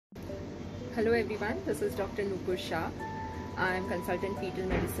Hello everyone, this is Dr. Nupur Shah. I am consultant fetal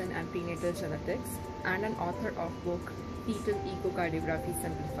medicine and prenatal genetics and an author of book Fetal Echocardiography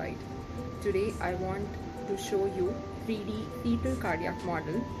Simplified. Today I want to show you 3D fetal cardiac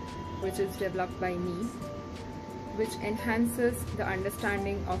model which is developed by me, which enhances the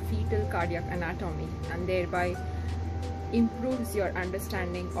understanding of fetal cardiac anatomy and thereby improves your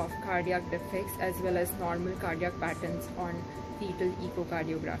understanding of cardiac defects as well as normal cardiac patterns on fetal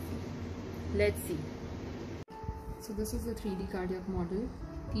echocardiography. Let's see. So this is the 3D cardiac model,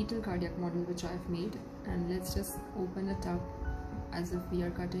 fetal cardiac model which I've made, and let's just open it up as if we are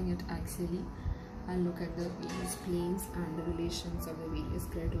cutting it axially and look at the various planes and the relations of the various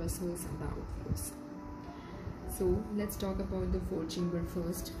blood vessels and the outflows. So let's talk about the forechamber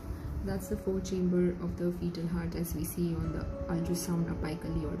first. That's the forechamber of the fetal heart as we see on the ultrasound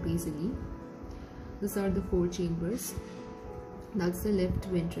apically or basally. These are the four chambers. That's the left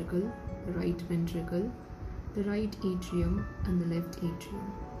ventricle, the right ventricle, the right atrium and the left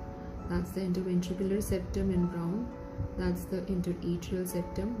atrium. That's the interventricular septum in brown. That's the interatrial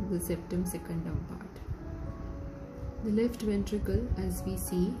septum, the septum secundum part. The left ventricle, as we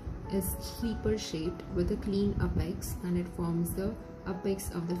see, is sleeper shaped with a clean apex and it forms the apex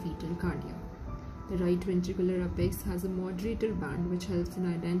of the fetal cardia. The right ventricular apex has a moderator band which helps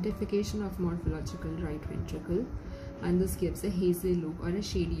in identification of morphological right ventricle, and this gives a hazy look or a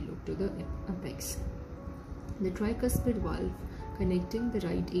shady look to the apex. The tricuspid valve connecting the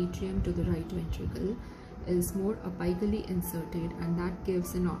right atrium to the right ventricle is more apically inserted, and that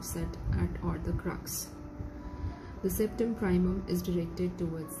gives an offset at or the crux. The septum primum is directed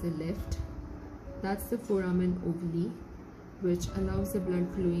towards the left. That's the foramen ovale, which allows the blood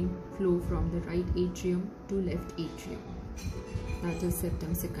flow from the right atrium to left atrium. That is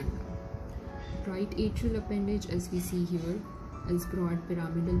septum secundum. Right atrial appendage, as we see here, is broad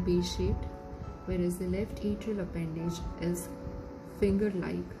pyramidal base shaped, whereas the left atrial appendage is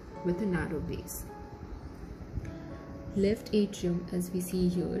finger-like with a narrow base. Left atrium, as we see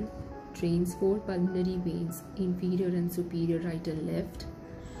here, drains four pulmonary veins, inferior and superior, right and left,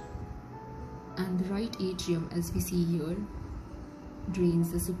 and the right atrium, as we see here,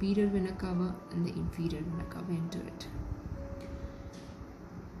 drains the superior vena cava and the inferior vena cava into it.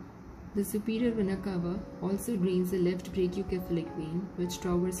 The superior vena cava also drains the left brachiocephalic vein, which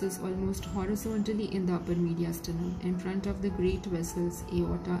traverses almost horizontally in the upper mediastinum in front of the great vessels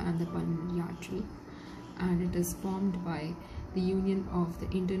aorta and the pulmonary artery, and it is formed by the union of the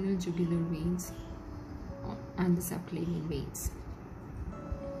internal jugular veins and the subclavian veins.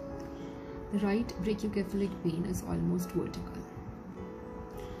 The right brachiocephalic vein is almost vertical.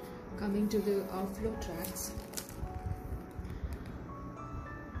 Coming to the outflow tracts,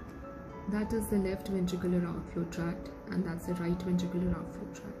 that is the left ventricular outflow tract and that's the right ventricular outflow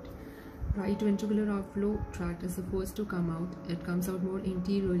tract. Right ventricular outflow tract is the first to come out. It comes out more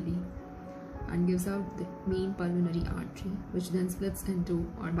anteriorly and gives out the main pulmonary artery, which then splits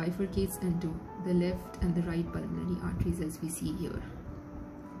into or bifurcates into the left and the right pulmonary arteries as we see here.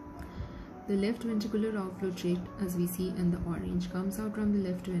 The left ventricular outflow tract, as we see in the orange, comes out from the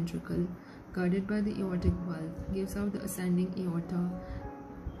left ventricle, guarded by the aortic valve, gives out the ascending aorta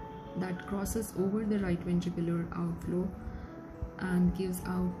that crosses over the right ventricular outflow and gives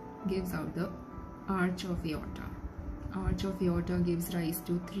out the arch of aorta. Arch of aorta gives rise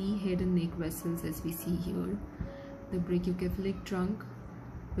to three head and neck vessels as we see here. The brachiocephalic trunk,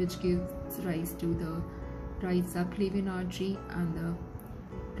 which gives rise to the right subclavian artery and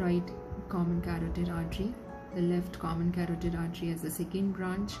the right common carotid artery. The left common carotid artery as the second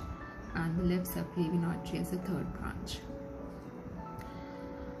branch and the left subclavian artery as the third branch.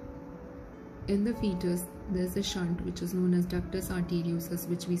 In the fetus, there is a shunt which is known as ductus arteriosus,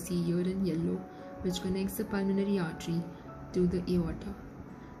 which we see here in yellow, which connects the pulmonary artery to the aorta.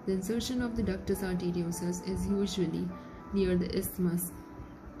 The insertion of the ductus arteriosus is usually near the isthmus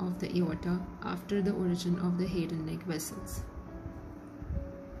of the aorta after the origin of the head and neck vessels.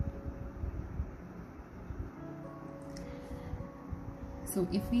 So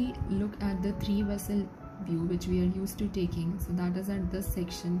if we look at the three vessel view which we are used to taking, so that is at this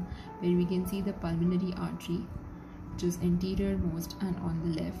section where we can see the pulmonary artery, which is anterior most and on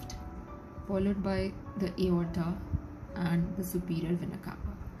the left, followed by the aorta and the superior vena cava.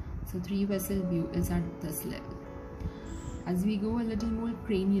 So three vessel view is at this level. As we go a little more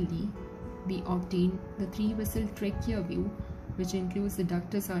cranially, we obtain the three vessel trachea view, which includes the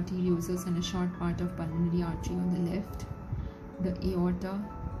ductus arteriosus and a short part of pulmonary artery on the left, the aorta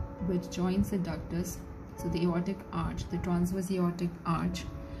which joins the ductus, so the aortic arch, the transverse aortic arch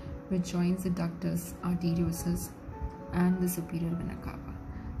which joins the ductus arteriosus and the superior vena cava.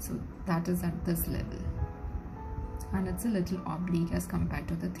 So that is at this level, and it's a little oblique as compared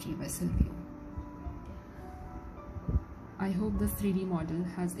to the 3-vessel view. I hope this 3D model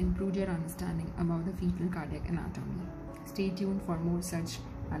has improved your understanding about the fetal cardiac anatomy. Stay tuned for more such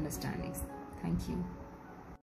understandings. Thank you.